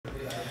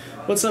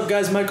What's up,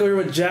 guys? Michael here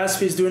with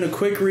Jaspys doing a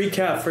quick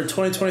recap for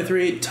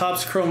 2023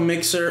 Topps Chrome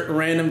Mixer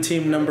Random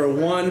Team number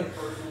 1.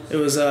 It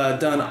was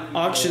done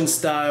auction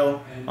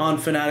style on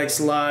Fanatics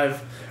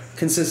Live.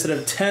 Consisted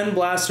of 10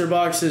 blaster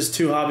boxes,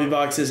 2 hobby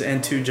boxes,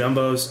 and 2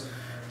 jumbos.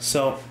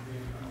 So,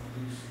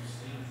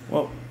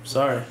 whoa,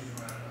 sorry.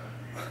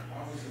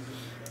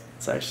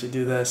 Let's actually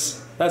do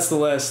this. That's the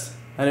list.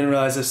 I didn't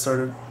realize this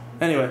started.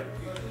 Anyway,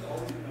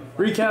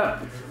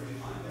 recap.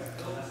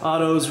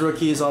 Autos,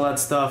 rookies, all that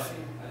stuff.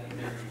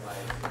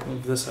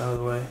 Move this out of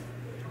the way.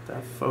 Get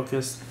that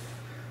focused.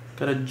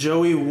 Got a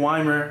Joey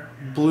Weimer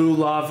Blue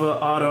Lava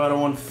auto out of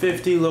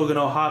 150. Logan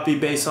O'Hoppe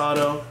base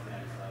auto.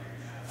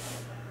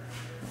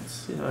 Let's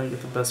see how I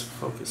get the best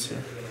focus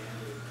here.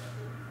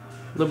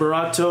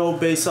 Liberato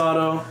base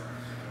auto.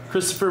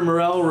 Christopher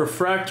Morel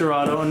refractor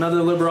auto.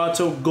 Another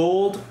Liberato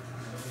gold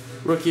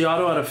rookie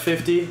auto out of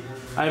 50.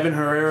 Ivan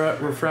Herrera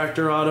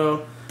refractor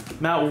auto.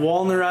 Matt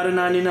Wallner out of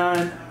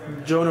 99.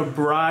 Jonah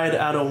Bride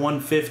out of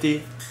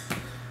 150.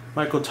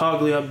 Michael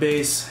Toglia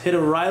base. Hit a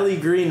Riley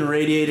Green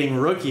radiating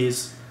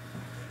rookies.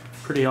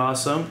 Pretty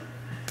awesome.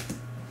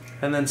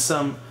 And then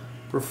some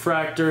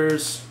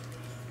refractors,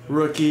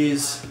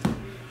 rookies.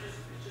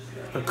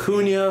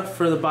 Acuna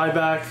for the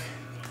buyback.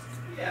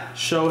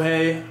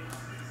 Shohei.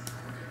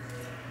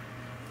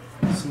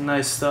 Some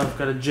nice stuff.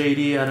 Got a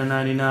JD out of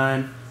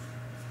 99.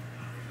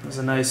 There's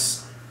a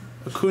nice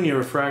Acuna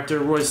refractor.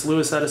 Royce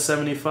Lewis out of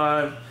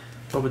 75.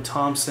 Boba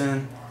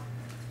Thompson.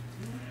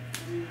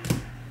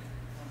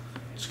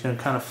 Just gonna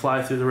kind of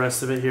fly through the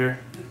rest of it here.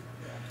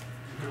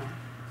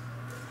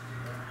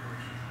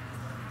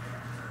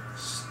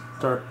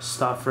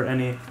 Stop for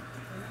any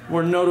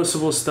more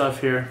noticeable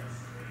stuff here.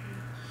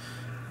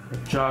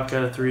 Jock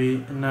out of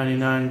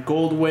 399.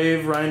 Gold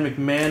Wave, Ryan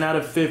McMahon out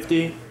of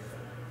 50.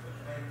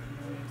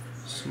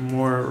 Some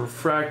more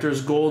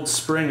refractors, Gold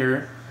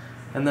Springer.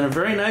 And then a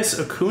very nice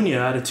Acuna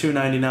out of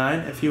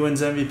 299. If he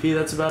wins MVP,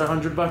 that's about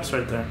 $100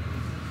 right there.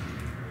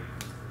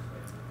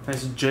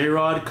 Nice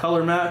J-Rod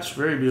color match,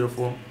 very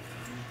beautiful.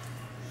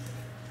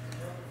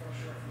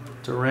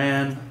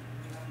 Duran.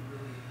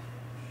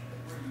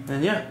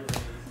 And yeah,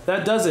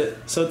 that does it.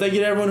 So thank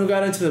you to everyone who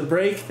got into the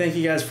break. Thank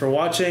you guys for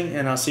watching,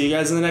 and I'll see you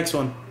guys in the next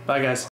one. Bye, guys.